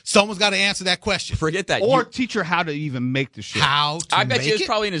 y'all? Someone's got to answer that question. Forget that. Or teach her how to even make the shit. How to I bet make you it's it?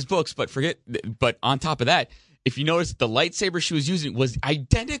 probably in his books, but But on top of that, if you notice, the lightsaber she was using was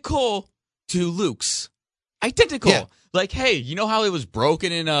identical to Luke's. Identical. Yeah. Like, hey, you know how it was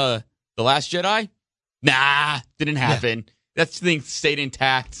broken in The Last Jedi? Nah, didn't happen. That thing stayed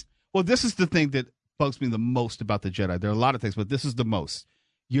intact. Well, this is the thing that bugs me the most about the Jedi. There are a lot of things, but this is the most.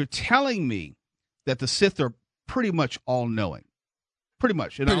 You're telling me that the Sith are pretty much all-knowing. Pretty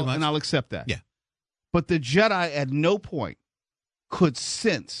much. And I'll accept that. Yeah. But the Jedi at no point could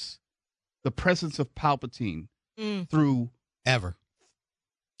sense the presence of Palpatine through Ever.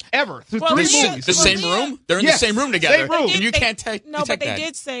 through Well, three Leia- movies. The Well, same Leia- room? They're in Yes, the same room together. same room. And you They- can't No, but detect they that.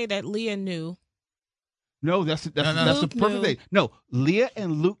 did say that Leia knew. No, that's the Luke perfect knew. thing. No, Leia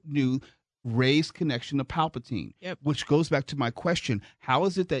and Luke knew Rey's connection to Palpatine, Yep. which goes back to my question. How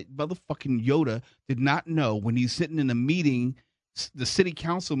is it that motherfucking Yoda did not know when he's sitting in a meeting, the city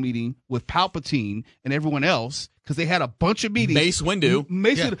council meeting with Palpatine and everyone else, because they had a bunch of meetings. Mace Windu.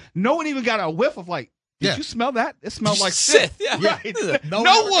 Yeah. No one even got a whiff of like, did Yeah. you smell that? It smelled like Sith, Sith. yeah. Right. No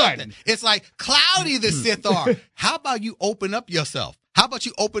No one. one. It's like cloudy the Sith are. How about you open up yourself? How about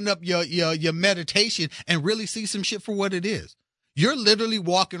you open up your meditation and really see some shit for what it is? You're literally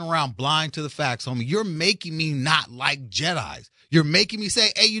walking around blind to the facts, homie. You're making me not like Jedis. You're making me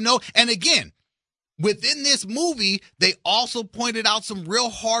say, hey, and again, within this movie, they also pointed out some real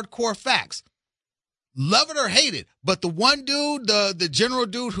hardcore facts. Love it or hate it, but the one dude, the general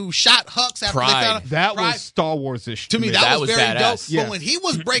dude who shot Hux after they Pride. found out, That Pride, was Star Wars-ish. to me, that was very badass. dope. Yeah. But when he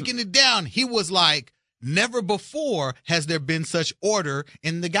was breaking it down, he was like, never before has there been such order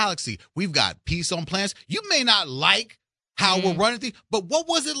in the galaxy. We've got peace on planets. You may not like how we're running things, but what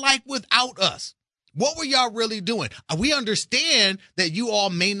was it like without us? What were y'all really doing? We understand that you all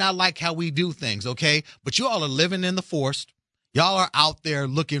may not like how we do things, okay? But you all are living in the Force. Y'all are out there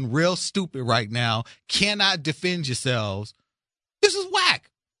looking real stupid right now, cannot defend yourselves. This is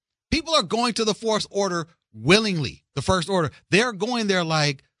whack. People are going to the First Order willingly. The First Order. They're going there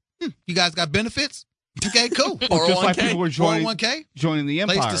like, you guys got benefits? Okay, cool. Or just like people were joining 401k? the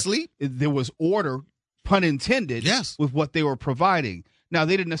Empire. Place to sleep? There was order, pun intended, Yes. with what they were providing. Now,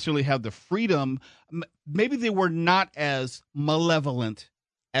 they didn't necessarily have the freedom. Maybe they were not as malevolent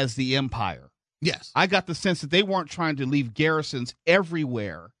as the Empire. Yes. I got the sense that they weren't trying to leave garrisons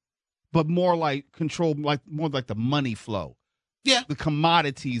everywhere, but more like control, more like the money flow. Yeah. The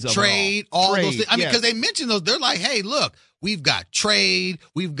commodities of trade, it all. those things. I mean, yes. because they mentioned those. They're like, hey, look, we've got trade.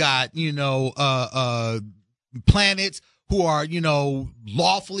 We've got, planets who are,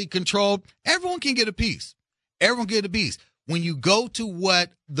 lawfully controlled. Everyone can get a piece. Everyone can get a piece. When you go to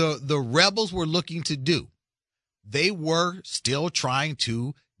what the rebels were looking to do, they were still trying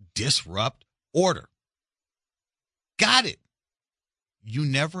to disrupt order. Got it. You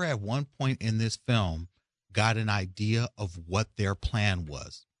never at one point in this film got an idea of what their plan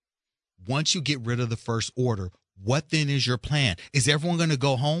was. Once you get rid of the First Order, what then is your plan? Is everyone going to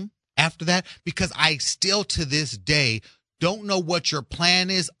go home after that? Because I still to this day don't know what your plan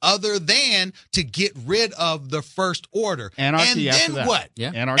is other than to get rid of the First Order. Anarchy and after then that. what?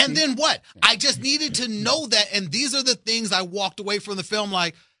 Yeah. Anarchy. And then what? I just needed to know that. And these are the things I walked away from the film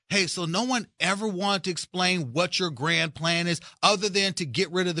like, hey, so no one ever wanted to explain what your grand plan is other than to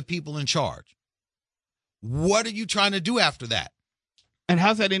get rid of the people in charge. What are you trying to do after that? And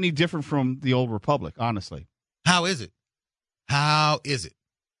how's that any different from the Old Republic, honestly? How is it? How is it?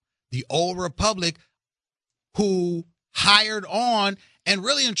 The Old Republic, who hired on and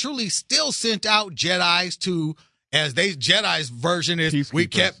really and truly still sent out Jedis to, as they Jedi's version is, we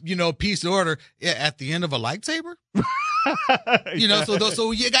kept, peace and order at the end of a lightsaber.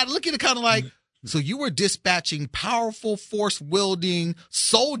 So you got to look at it kind of like, so you were dispatching powerful force wielding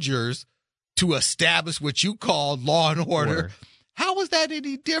soldiers to establish what you called law and order. How was that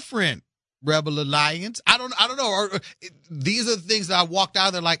any different, Rebel Alliance? I don't know. Or these are the things that I walked out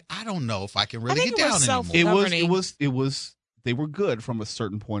of there like, I don't know if I can really get down anymore. It was. They were good from a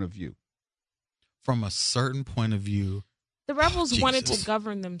certain point of view. From a certain point of view, The rebels wanted Jesus. to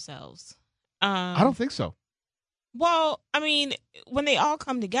govern themselves. I don't think so. Well, I mean, when they all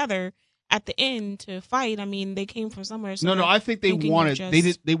come together at the end to fight, I mean, they came from somewhere. So No, I think they thinking wanted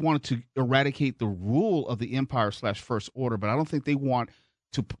of they wanted to eradicate the rule of the Empire / First Order, but I don't think they want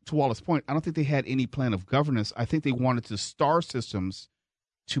to Wallace's point. I don't think they had any plan of governance. I think they wanted the star systems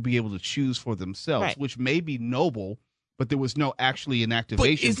to be able to choose for themselves, Right. which may be noble, but there was no actually an activation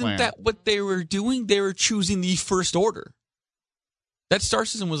But isn't plan. that what they were doing? They were choosing the First Order. That star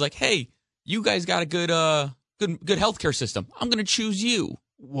system was like, hey, you guys got a good healthcare system. I'm going to choose you.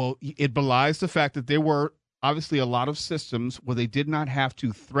 Well, it belies the fact that there were obviously a lot of systems where they did not have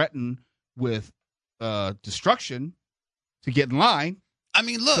to threaten with destruction to get in line. I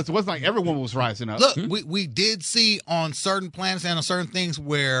mean, look, Because it wasn't like everyone was rising up. Look, we did see on certain planets and on certain things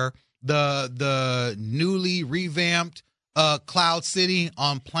where the newly revamped Cloud City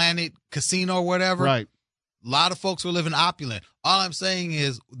on Planet Casino or whatever. Right. A lot of folks were living opulent. All I'm saying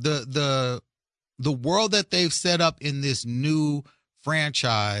is the world that they've set up in this new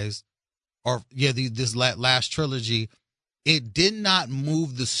franchise, this last trilogy, it did not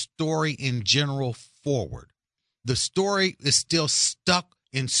move the story in general forward. The story is still stuck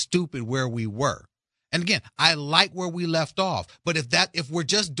in stupid where we were. And again, I like where we left off. But if we're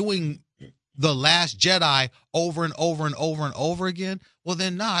just doing The Last Jedi over and over and over and over again, well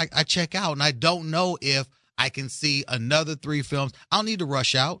then I check out, and I don't know if I can see another 3 films. I don't need to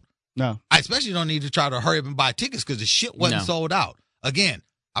rush out. No. I especially don't need to try to hurry up and buy tickets because the shit wasn't sold out. Again,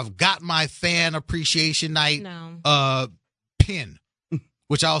 I've got my fan appreciation night pin,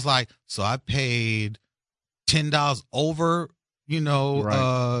 which I was like, so I paid $10 over, Thinking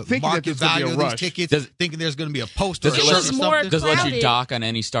that market there's gonna be value a of rush. these tickets, thinking there's going to be a poster or Does a it shirt or let you- more something. Does it let you crowded. dock on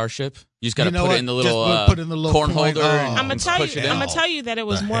any starship? You just got to You know put what? it in the Just little, put it in the little corn coin. holder. Oh. and I'm gonna tell push you. it in. I'm gonna tell you that it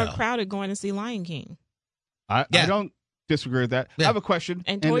was The more hell? crowded going to see Lion King I Yeah. don't disagree with that. Yeah. I have a question.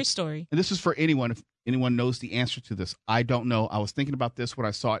 and Toy Story. And this is for anyone, if anyone knows the answer to this. I don't know. I was thinking about this when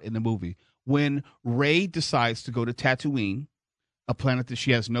I saw it in the movie. When Rey decides to go to Tatooine, a planet that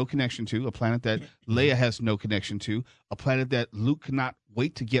she has no connection to, a planet that Leia has no connection to, a planet that Luke cannot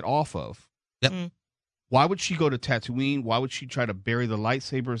wait to get off of. Yep. Mm. Why would she go to Tatooine? Why would she try to bury the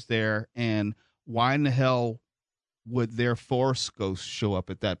lightsabers there? And why in the hell would their Force ghosts show up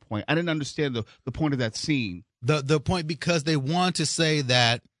at that point? I didn't understand the point of that scene. The point, because they want to say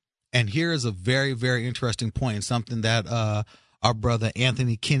that, and here is a very, very interesting point, and something that our brother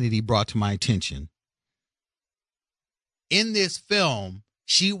Anthony Kennedy brought to my attention. in this film,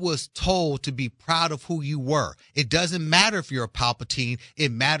 she was told to be proud of who you were. It doesn't matter if you're a Palpatine.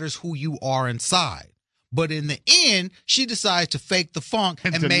 It matters who you are inside. But in the end, she decides to fake the funk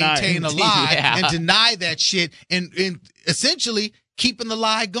and maintain a lie and deny that shit and essentially keeping the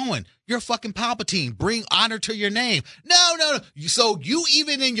lie going. You're a fucking Palpatine. Bring honor to your name. No. So you,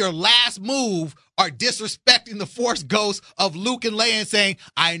 even in your last move, are disrespecting the Force ghosts of Luke and Leia and saying,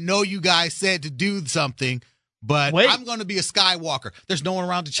 I know you guys said to do something, but I'm going to be a Skywalker. There's no one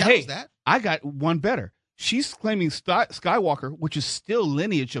around to challenge that. I got one better. She's claiming Skywalker, which is still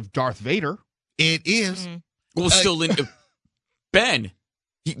lineage of Darth Vader. It is. Well, still Ben.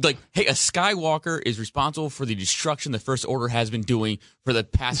 Hey, a Skywalker is responsible for the destruction the First Order has been doing for the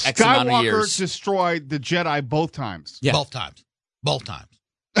past X amount of years. Skywalker destroyed the Jedi both times. Yeah. Both times.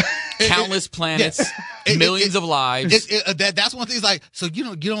 Countless planets, millions of lives. That's one thing. It's like, so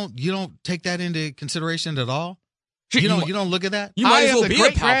you don't take that into consideration at all. You don't look at that. You might as well be a Palpatine.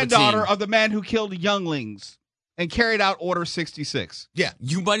 great granddaughter of the man who killed younglings and carried out Order 66. Yeah,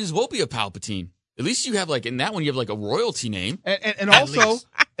 you might as well be a Palpatine. At least you have in that one you have a royalty name. And also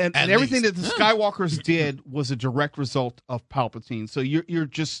everything that the Skywalkers did was a direct result of Palpatine. So you're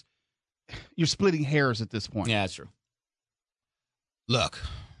splitting hairs at this point. Yeah, that's true. Look,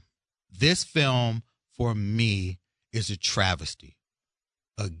 this film for me is a travesty.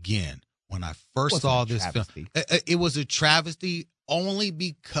 Again, when I first saw this film, it was a travesty only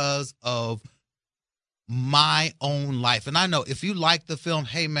because of my own life. And I know if you like the film,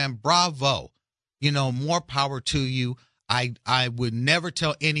 hey man, bravo. More power to you. I would never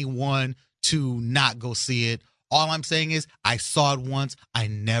tell anyone to not go see it. All I'm saying is I saw it once. I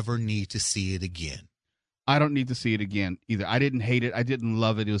never need to see it again. I don't need to see it again either. I didn't hate it. I didn't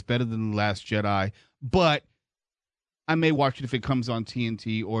love it. It was better than The Last Jedi. But I may watch it if it comes on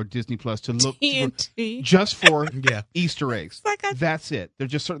TNT or Disney Plus to look just for Easter eggs. That's it.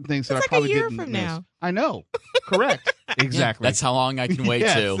 There's just certain things that I probably didn't miss. Now. I know. Correct. Exactly. That's how long I can wait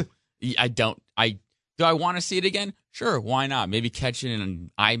too. Do I want to see it again? Sure, why not? Maybe catch it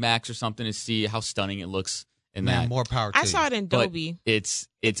in IMAX or something to see how stunning it looks in that. More power to you. I saw it in Dolby. But it's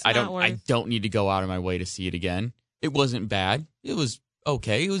I don't need to go out of my way to see it again. It wasn't bad. It was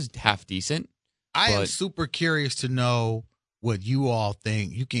okay. It was half decent. I am super curious to know what you all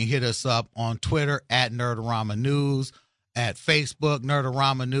think. You can hit us up on Twitter at Nerdorama News, at Facebook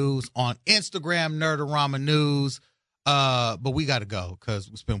Nerdorama News, on Instagram Nerdorama News. But we got to go because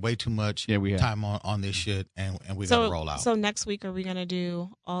we spent way too much time on this shit, and we got to roll out. So next week, are we going to do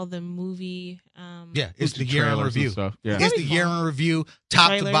all the movie? It's the year in review. Yeah. It's the year in review,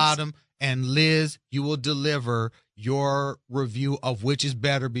 top to bottom. And Liz, you will deliver your review of which is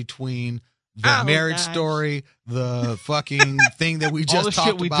better between the Marriage Story, the fucking thing that we just talked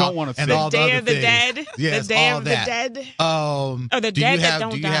about, we don't want to and all the Day other of the things. Dead, Yes, the Day all of that. the Dead. The dead that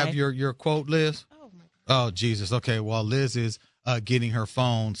don't die. Do you have your quote, Liz? Oh, Jesus. Okay, well, Liz is getting her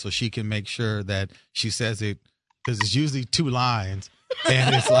phone so she can make sure that she says it, because it's usually 2 lines,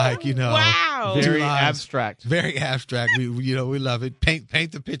 and it's wow. Very abstract. Very abstract. We love it.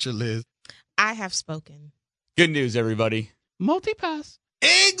 Paint the picture, Liz. I have spoken. Good news, everybody. Multipass.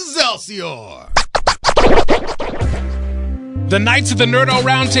 Excelsior! The Knights of the Nerdo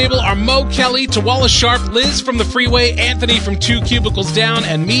Roundtable are Mo Kelly, Tawala Sharp, Liz from The Freeway, Anthony from 2 Cubicles Down,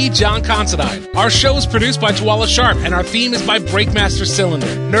 and me, John Considine. Our show is produced by Tawala Sharp, and our theme is by Breakmaster Cylinder.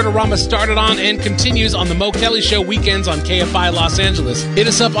 Nerdorama started on and continues on The Mo Kelly Show weekends on KFI Los Angeles. Hit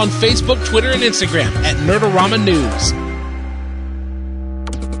us up on Facebook, Twitter, and Instagram at Nerdorama News.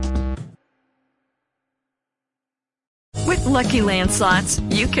 With Lucky Land Slots,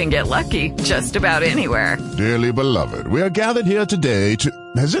 you can get lucky just about anywhere. Dearly beloved, we are gathered here today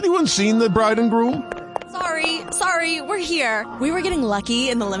to... Has anyone seen the bride and groom? Sorry, we're here. We were getting lucky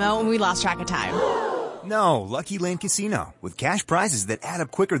in the limo and we lost track of time. No, Lucky Land Casino, with cash prizes that add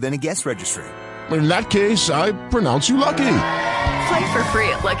up quicker than a guest registry. In that case, I pronounce you lucky. Play for free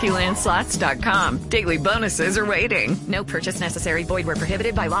at LuckyLandSlots.com. Daily bonuses are waiting. No purchase necessary. Void where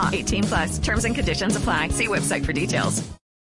prohibited by law. 18+. Terms and conditions apply. See website for details.